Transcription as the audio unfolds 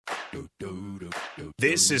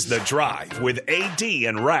This is The Drive with AD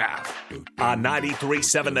and Rav on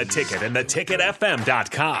 93.7 The Ticket and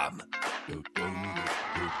theticketfm.com.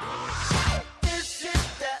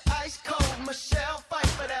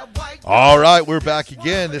 All right, we're back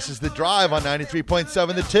again. This is The Drive on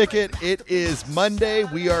 93.7 The Ticket. It is Monday.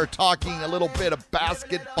 We are talking a little bit of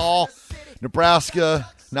basketball. Nebraska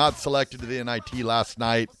not selected to the NIT last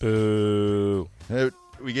night. Boo.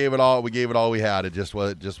 We gave it all we had. It just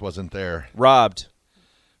wasn't there. Robbed.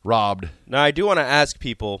 Now, I do want to ask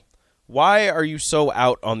people, why are you so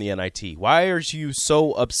out on the NIT? Why are you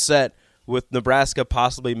so upset with Nebraska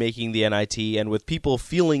possibly making the NIT and with people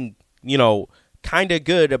feeling, kind of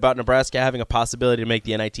good about Nebraska having a possibility to make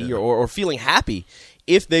the NIT or feeling happy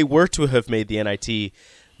if they were to have made the NIT,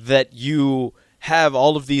 that you have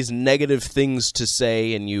all of these negative things to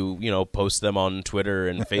say and you post them on Twitter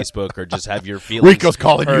and Facebook or just have your feelings Rico's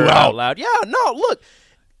calling you out loud. Yeah, no,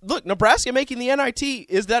 look, Nebraska making the NIT,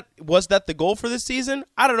 was that the goal for this season?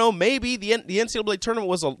 I don't know, maybe the NCAA tournament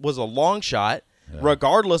was a long shot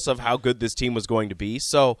regardless of how good this team was going to be.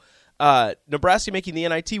 So Nebraska making the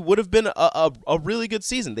NIT would have been a really good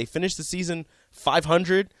season. They finished the season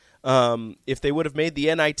 500. If they would have made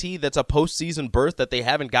the NIT, that's a postseason berth that they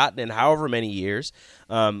haven't gotten in however many years.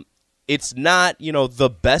 It's not,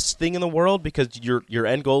 the best thing in the world because your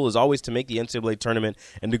end goal is always to make the NCAA tournament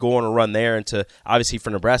and to go on a run there and to, obviously for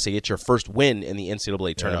Nebraska, get your first win in the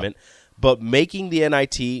NCAA tournament. Yeah. But making the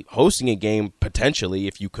NIT, hosting a game potentially,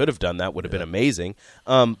 if you could have done that, would have been amazing.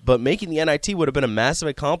 But making the NIT would have been a massive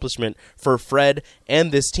accomplishment for Fred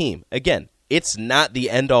and this team. Again, it's not the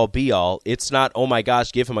end-all, be-all. It's not, oh, my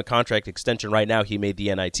gosh, give him a contract extension right now. He made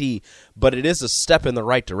the NIT. But it is a step in the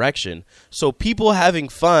right direction. So people having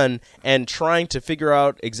fun and trying to figure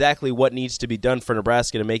out exactly what needs to be done for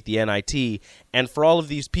Nebraska to make the NIT, and for all of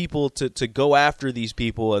these people to go after these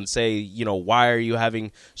people and say, why are you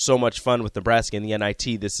having so much fun with Nebraska in the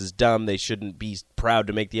NIT? This is dumb. They shouldn't be proud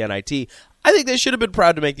to make the NIT. I think they should have been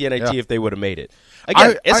proud to make the NIT if they would have made it.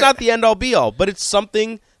 Again, it's not the end-all, be-all, but it's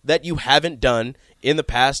something that you haven't done in the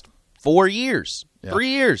past 4 years, 3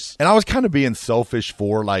 years. And I was kind of being selfish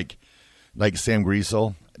for like Sam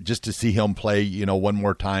Griesel, just to see him play, one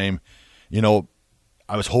more time.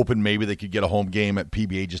 I was hoping maybe they could get a home game at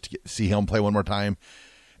PBA just to see him play one more time.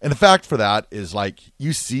 And the fact for that is,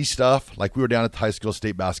 you see stuff, like we were down at the high school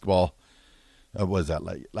state basketball. What was that,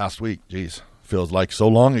 last week? Jeez, feels like so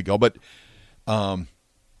long ago. But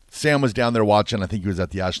Sam was down there watching. I think he was at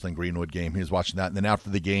the Ashland Greenwood game. He was watching that. And then after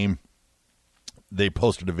the game, they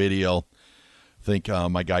posted a video. I think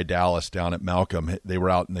my guy Dallas down at Malcolm, they were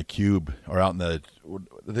out in the cube, or out in the, what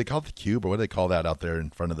do they call it, the cube? Or what do they call that out there in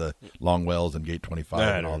front of the Long Wells and Gate 25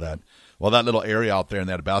 and all that? Well, that little area out there, and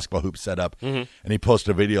they had a basketball hoop set up. Mm-hmm. And he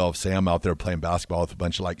posted a video of Sam out there playing basketball with a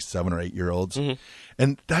bunch of 7 or 8 year olds. Mm-hmm.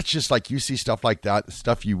 And that's just you see stuff like that,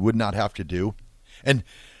 stuff you would not have to do. And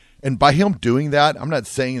by him doing that, I'm not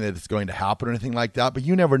saying that it's going to happen or anything like that, but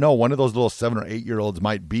you never know. One of those little 7 or 8 year olds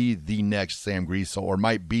might be the next Sam Griesel or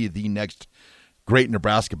might be the next great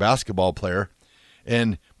Nebraska basketball player.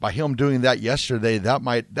 And by him doing that yesterday, that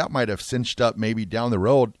might have cinched up maybe down the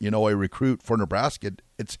road, a recruit for Nebraska.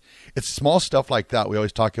 It's small stuff like that. We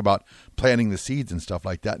always talk about planting the seeds and stuff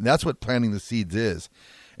like that. And that's what planting the seeds is.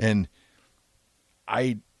 And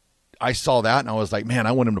I saw that and I was like, man,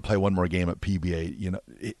 I want him to play one more game at PBA.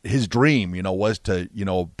 His dream, was to,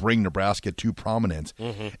 bring Nebraska to prominence.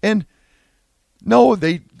 Mm-hmm. And no,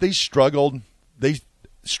 they struggled. They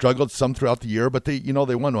struggled some throughout the year, but they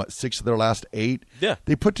won 6 of their last 8. Yeah.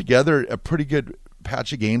 They put together a pretty good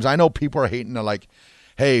patch of games. I know people are hating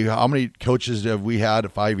hey, how many coaches have we had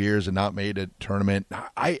at 5 years and not made a tournament?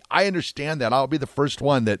 I understand that. I'll be the first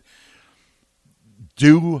one that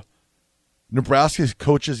Nebraska's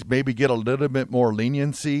coaches maybe get a little bit more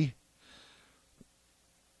leniency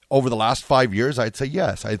over the last 5 years. I'd say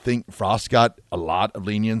yes. I think Frost got a lot of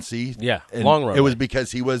leniency. Yeah, long run. It was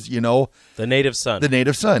because he was, the native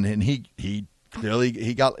son. And he clearly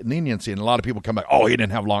he got leniency. And a lot of people come back, oh, he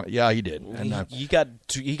didn't have long. Yeah, he did. And he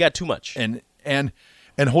got too much. And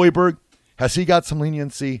Hoiberg, has he got some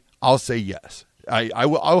leniency? I'll say yes. I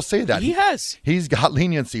will say that he has. He's got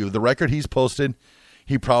leniency with the record he's posted.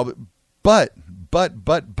 He probably. But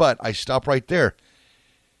I stop right there.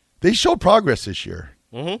 They showed progress this year.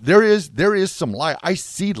 Mm-hmm. There is some light. I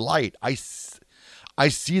see light. I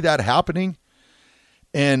see that happening.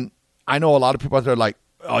 And I know a lot of people out there are like,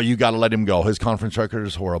 oh, you got to let him go. His conference record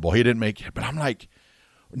is horrible. He didn't make it. But I'm like,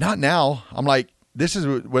 not now. I'm like, this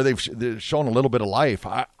is where they've shown a little bit of life.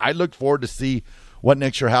 I look forward to see what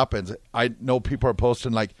next year happens. I know people are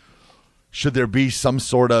posting should there be some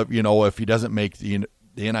sort of, if he doesn't make the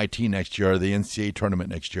the NIT next year or the NCAA tournament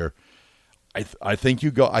next year, I think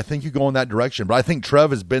you go in that direction. But I think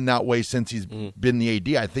Trev has been that way since he's been the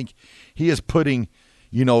AD. I think he is putting,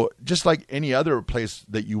 just like any other place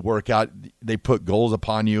that you work out, they put goals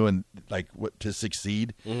upon you and to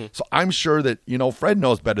succeed. Mm-hmm. So I'm sure that Fred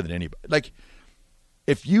knows better than anybody. Like,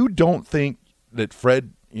 if you don't think that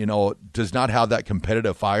Fred does not have that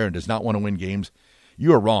competitive fire and does not want to win games,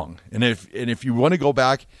 you are wrong. And if you want to go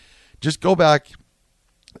back, just go back.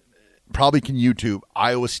 Probably can YouTube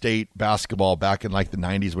Iowa State basketball back in like the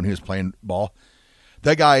 90s when he was playing ball.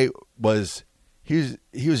 That guy was he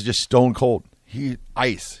was just stone cold.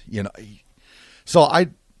 Ice. So I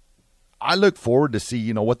look forward to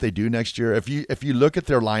see what they do next year. If you look at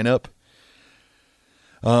their lineup,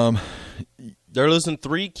 they're losing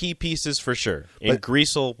 3 key pieces for sure in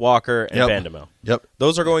Greasel, Walker, and Vandemel. Yep,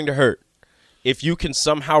 those are going to hurt. If you can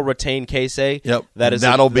somehow retain Casey,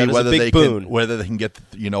 that'll be whether they can get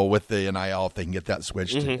with the NIL, if they can get that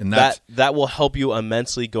switched, and that will help you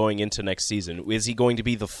immensely going into next season. Is he going to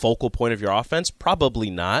be the focal point of your offense?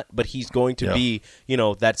 Probably not, but he's going to be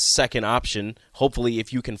that second option. Hopefully,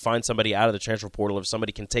 if you can find somebody out of the transfer portal, if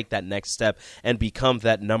somebody can take that next step and become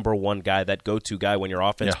that number one guy, that go-to guy when your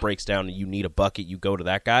offense breaks down and you need a bucket, you go to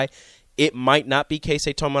that guy. It might not be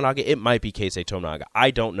Keisei Tominaga. It might be Keisei Tominaga.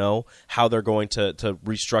 I don't know how they're going to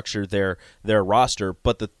restructure their roster,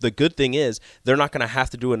 but the good thing is they're not going to have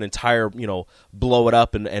to do an entire blow it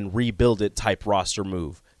up and rebuild it type roster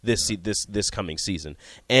move this coming season.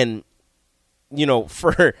 And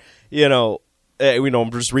I'm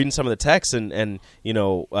just reading some of the texts, and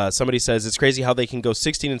somebody says it's crazy how they can go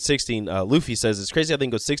 16-16. Luffy says it's crazy how they can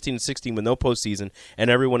go 16-16 with no postseason, and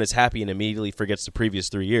everyone is happy and immediately forgets the previous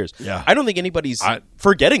 3 years. Yeah. I don't think anybody's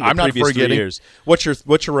forgetting the previous 3 years. What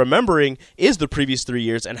you're remembering is the previous 3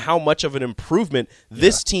 years and how much of an improvement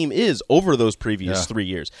this team is over those previous 3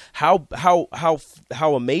 years. How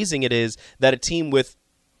amazing it is that a team with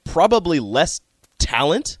probably less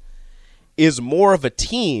talent is more of a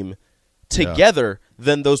team together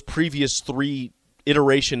than those previous 3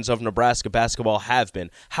 iterations of Nebraska basketball have been.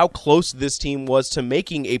 How close this team was to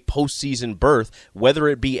making a postseason berth, whether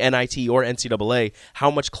it be NIT or NCAA,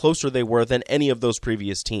 how much closer they were than any of those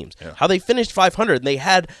previous teams. Yeah. How they finished 500, and they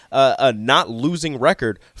had a not losing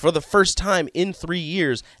record for the first time in 3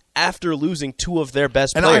 years after losing 2 of their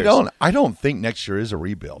best players. And I don't think next year is a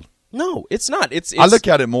rebuild. No, it's not. It's I look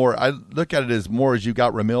at it as more as you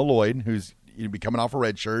got Ramil Lloyd, who's coming off a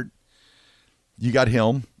red shirt. You got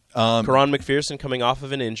him. Karan McPherson coming off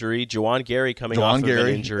of an injury. Juwan Gary coming off of an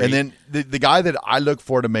injury. And then the guy that I look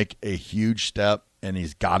for to make a huge step, and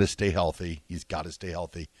he's got to stay healthy, is Blaise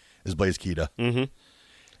Keita. Mm-hmm.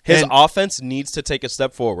 His offense needs to take a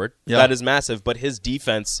step forward. Yeah. That is massive. But his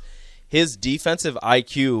defensive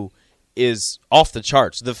IQ is off the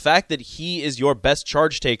charts. The fact that he is your best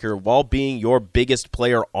charge taker while being your biggest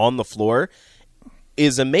player on the floor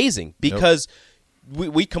is amazing because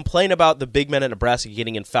we complain about the big men at Nebraska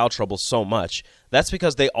getting in foul trouble so much. That's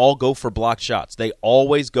because they all go for blocked shots. They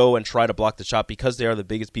always go and try to block the shot because they are the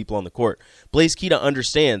biggest people on the court. Blaise Keita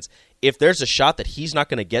understands if there's a shot that he's not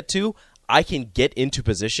going to get to, I can get into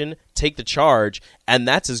position, take the charge, and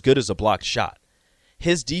that's as good as a blocked shot.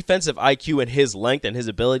 His defensive IQ and his length and his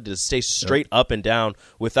ability to stay straight up and down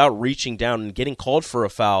without reaching down and getting called for a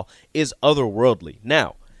foul is otherworldly.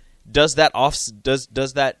 Now,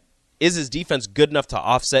 is his defense good enough to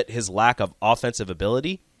offset his lack of offensive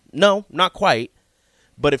ability? No, not quite.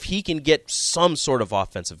 But if he can get some sort of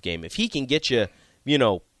offensive game, if he can get you,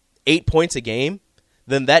 8 points a game,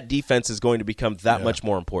 then that defense is going to become that much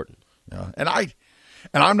more important. Yeah.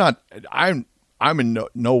 I'm in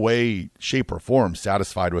no way, shape, or form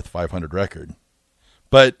satisfied with 500 record.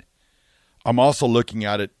 But I'm also looking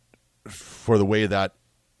at it for the way that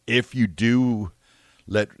if you do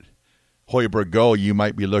let Hoiberg go, you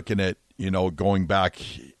might be looking at, going back.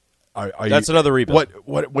 That's another rebuild.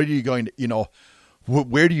 What are you going to,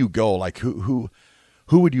 where do you go? Like who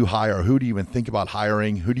would you hire? Who do you even think about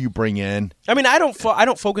hiring? Who do you bring in? I mean, I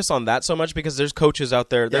don't focus on that so much because there's coaches out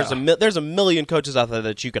there. There's a million coaches out there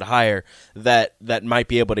that you could hire that might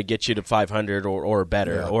be able to get you to 500 or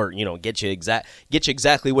better, or get you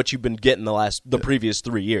exactly what you've been getting the previous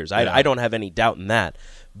 3 years. I don't have any doubt in that.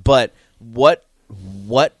 But what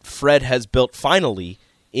Fred has built finally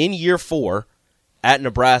in year 4 at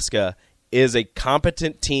Nebraska is a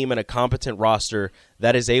competent team and a competent roster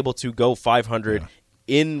that is able to go 500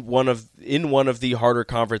 in one of the harder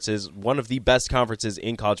conferences, one of the best conferences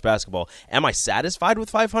in college basketball. Am I satisfied with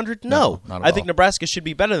 500? No. Not at I think Nebraska should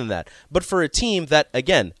be better than that. But for a team that,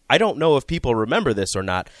 again, I don't know if people remember this or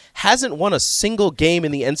not, hasn't won a single game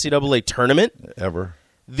in the NCAA tournament ever.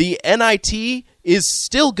 the NIT is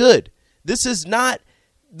still good. This is not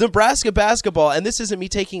Nebraska basketball, and this isn't me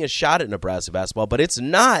taking a shot at Nebraska basketball, but it's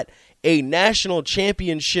not a national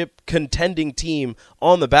championship contending team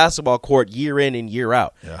on the basketball court year in and year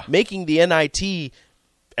out. Yeah. Making the NIT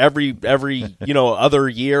every other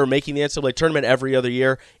year, making the NCAA tournament every other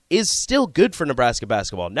year is still good for Nebraska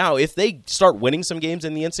basketball. Now, if they start winning some games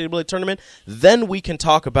in the NCAA tournament, then we can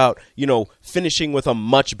talk about, finishing with a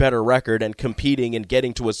much better record and competing and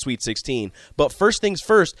getting to a Sweet 16. But first things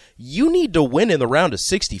first, you need to win in the round of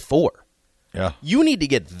 64. Yeah. You need to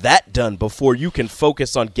get that done before you can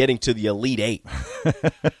focus on getting to the Elite Eight.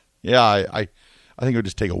 Yeah, I think we'll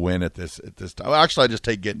just take a win at this time. Well, actually, I just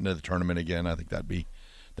take getting to the tournament again. I think that'd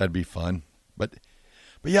be fun. But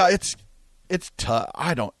yeah, it's tough.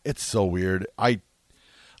 It's so weird. I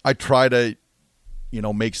try to,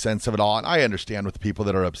 make sense of it all, and I understand with the people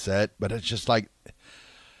that are upset, but it's just like,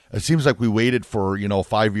 it seems like we waited for,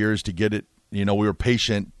 5 years to get it. We were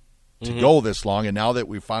patient to go this long, and now that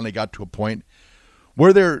we finally got to a point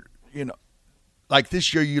where they're, like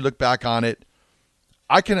this year, you look back on it,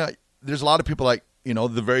 there's a lot of people like,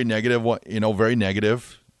 the very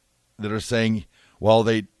negative that are saying, well,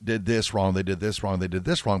 they did this wrong, they did this wrong, they did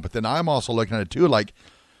this wrong. But then I'm also looking at it too, like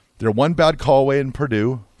they're one bad call away in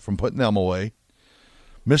Purdue from putting them away.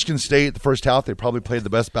 Michigan State, the first half, they probably played the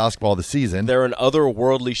best basketball of the season. They're an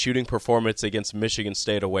otherworldly shooting performance against Michigan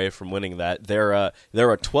State away from winning that. They're a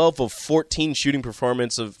 12 of 14 shooting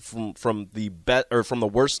performance from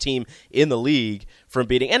the worst team in the league from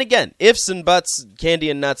beating. And again, ifs and buts,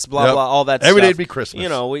 candy and nuts, blah blah, all that. Every stuff. day'd be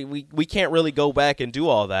Christmas. We can't really go back and do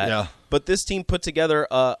all that. Yeah. But this team put together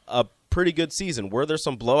a pretty good season. Were there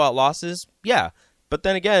some blowout losses? Yeah. But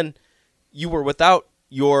then again, you were without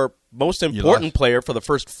your most important player for the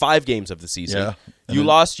first 5 games of the season. Yeah. You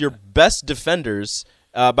lost your best defenders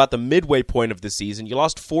about the midway point of the season. You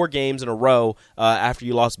lost 4 games in a row after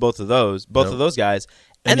you lost both of those guys.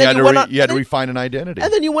 And then you had to refine an identity.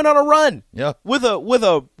 And then you went on a run. Yeah. With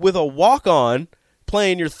a walk-on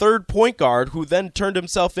playing your third point guard, who then turned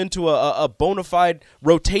himself into a bona fide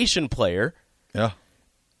rotation player. Yeah.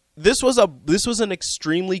 This was an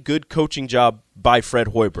extremely good coaching job by Fred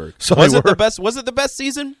Hoiberg. So was it the best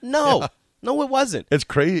season? No. Yeah. No, it wasn't. It's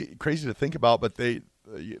crazy to think about, but they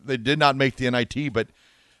did not make the NIT, but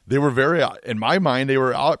they were in my mind, they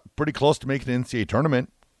were out pretty close to making the NCAA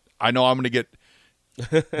tournament. I know I'm going to get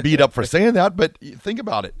beat up for saying that, but think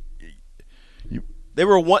about it. They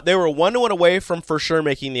were 1 win away from for sure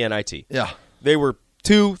making the NIT. Yeah. They were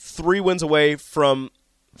 2-3 wins away from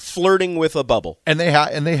flirting with a bubble. And they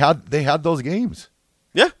had those games.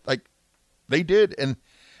 Yeah. Like they did. And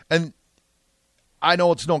I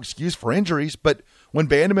know it's no excuse for injuries, but when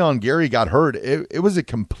Bandamel and Gary got hurt, it was a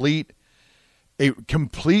complete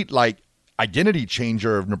like identity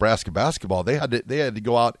changer of Nebraska basketball. They had to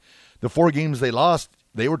go out. The 4 games they lost,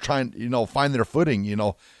 they were trying, find their footing.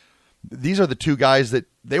 These are the 2 guys that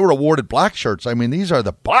they were awarded black shirts. I mean, these are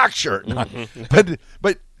the black shirt.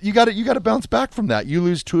 But you got to bounce back from that. You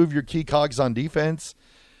lose 2 of your key cogs on defense,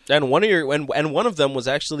 and one of them was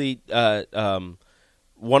actually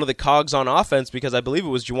one of the cogs on offense, because I believe it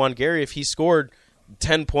was Juwan Gary. If he scored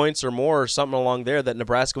 10 points or more or something along there, that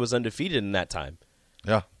Nebraska was undefeated in that time.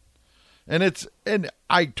 Yeah, and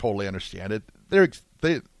I totally understand it. Their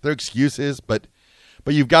excuse is, but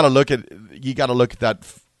you've got to look at that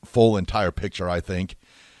full entire picture. I think.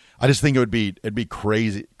 I just think it'd be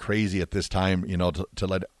crazy at this time, to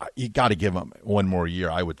let you got to give them 1 more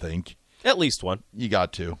year. I would think at least 1. You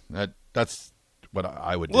got to. That's what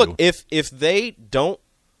I would do. Look, if they don't.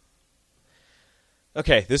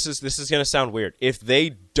 Okay, this is going to sound weird. If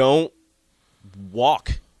they don't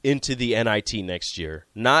walk into the NIT next year,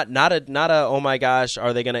 not a oh my gosh,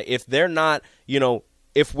 are they going to? If they're not,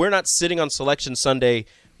 if we're not sitting on Selection Sunday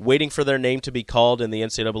waiting for their name to be called in the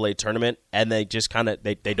NCAA tournament, and they just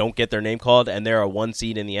they don't get their name called, and they're a 1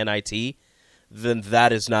 seed in the NIT, then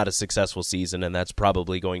that is not a successful season, and that's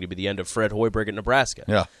probably going to be the end of Fred Hoiberg at Nebraska.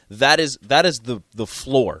 Yeah, that is the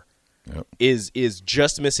floor. Yep. Is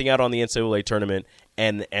just missing out on the NCAA tournament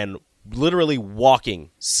and literally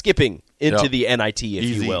skipping into the NIT, if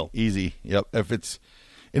you will. Easy. Yep. If it's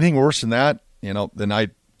anything worse than that, then I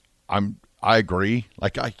agree.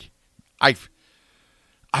 Like I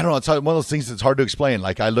don't know. It's one of those things that's hard to explain.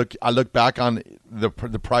 Like I look back on the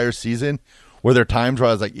prior season where there are times where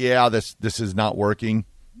I was like, yeah, this is not working.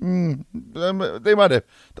 Those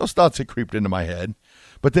thoughts had creeped into my head.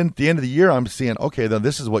 But then at the end of the year, I'm seeing, okay, then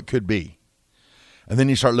this is what could be. And then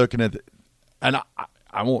you start looking at, and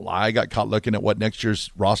I won't lie, I got caught looking at what next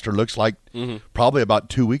year's roster looks like. Probably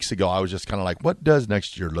about 2 weeks ago, I was just kind of like, what does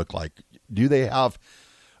next year look like? Do they have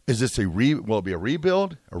Is this will it be a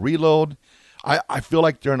rebuild, a reload? I feel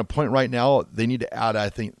like they're in a point right now they need to add, I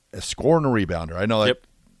think, a scorer and a rebounder. I know that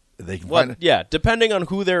they can find it. Yeah, depending on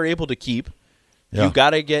who they're able to keep, you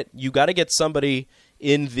gotta get somebody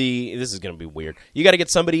in the. This is gonna be weird. You got to get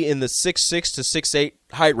somebody in the 6'6" to 6'8"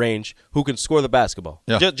 height range who can score the basketball.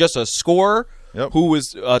 Yeah. Just a scorer. Yep. Who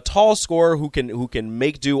is a tall scorer who can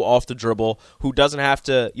make do off the dribble, who doesn't have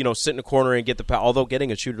to sit in a corner and get the power. Although getting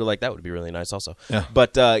a shooter like that would be really nice also. Yeah.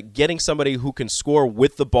 But getting somebody who can score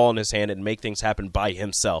with the ball in his hand and make things happen by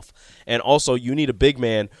himself. And also you need a big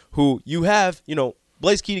man who you have,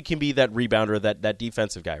 Blaise Keita can be that rebounder, that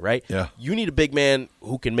defensive guy, right? Yeah. You need a big man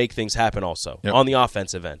who can make things happen also Yep. on the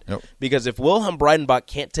offensive end. Yep. Because if Wilhelm Breidenbach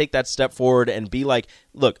can't take that step forward and be like,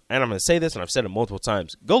 look, and I'm going to say this, and I've said it multiple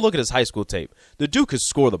times, go look at his high school tape. The dude could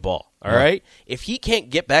score the ball, all right? If he can't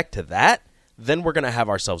get back to that, then we're going to have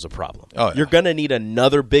ourselves a problem. Oh, yeah. You're going to need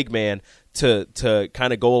another big man to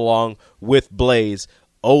kind of go along with Blaze.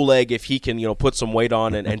 Oleg, if he can, put some weight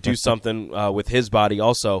on and do something with his body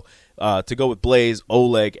also, to go with Blaze,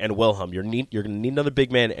 Oleg, and Wilhelm. You're going to need another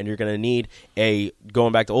big man, and you're going to need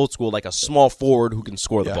going back to old school, like a small forward who can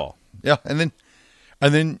score the ball. Yeah, and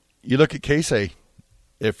then you look at Casey.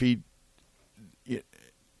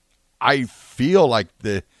 I feel like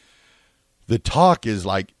the talk is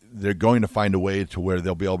like they're going to find a way to where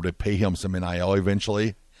they'll be able to pay him some NIL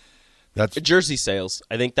eventually. That's jersey sales.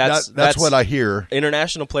 I think that's what I hear.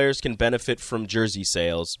 International players can benefit from jersey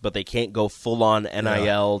sales, but they can't go full on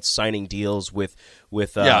NIL signing deals with they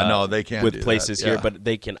can't with do places that. here. Yeah. But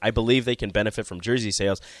they can. I believe they can benefit from jersey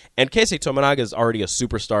sales. And Keisei Tominaga is already a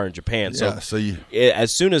superstar in Japan. So,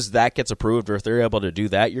 as soon as that gets approved, or if they're able to do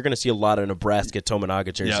that, you're going to see a lot of Nebraska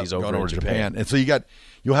Tominaga jerseys over in Japan. And so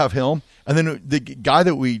you'll have him, and then the guy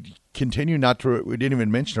that we didn't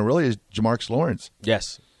even mention really is Jamarcus Lawrence.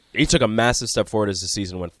 Yes. He took a massive step forward as the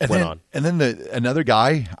season went on. And then another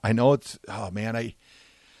guy, I know it's I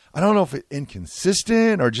don't know if it's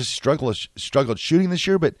inconsistent or just struggled shooting this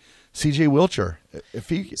year, but CJ Wilcher, if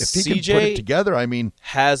he can put it together,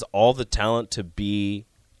 has all the talent to be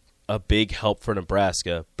a big help for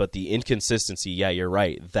Nebraska, but the inconsistency, you're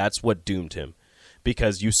right. That's what doomed him,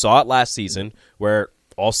 because you saw it last season where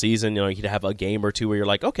all season, he'd have a game or two where you're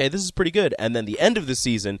like, okay, this is pretty good. And then the end of the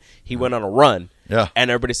season, he went on a run. Yeah.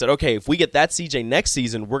 And everybody said, okay, if we get that CJ next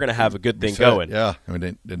season, we're going to have a good thing going. Yeah.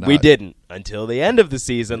 We didn't until the end of the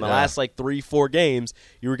season. The last 3-4 games,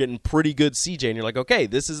 you were getting pretty good CJ. And you're like, okay,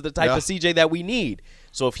 this is the type of CJ that we need.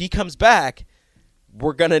 So if he comes back,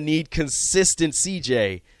 we're going to need consistent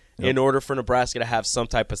CJ in order for Nebraska to have some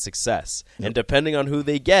type of success. Yep. And depending on who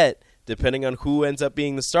they get, depending on who ends up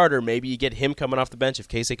being the starter, maybe you get him coming off the bench. If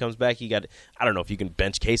Casey comes back, I don't know if you can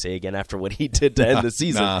bench Casey again after what he did to end the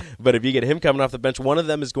season. But if you get him coming off the bench, one of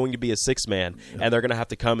them is going to be a 6-man, and they're going to have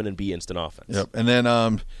to come in and be instant offense. Yep. And then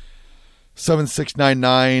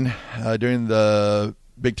 7699 during the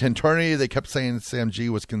Big Ten tourney, they kept saying Sam G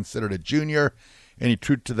was considered a junior. Any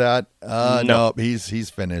truth to that? No, he's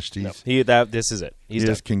finished. This is it. He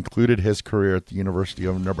has concluded his career at the University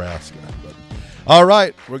of Nebraska. But, all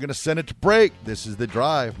right, we're going to send it to break. This is The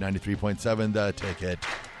Drive, 93.7 The Ticket.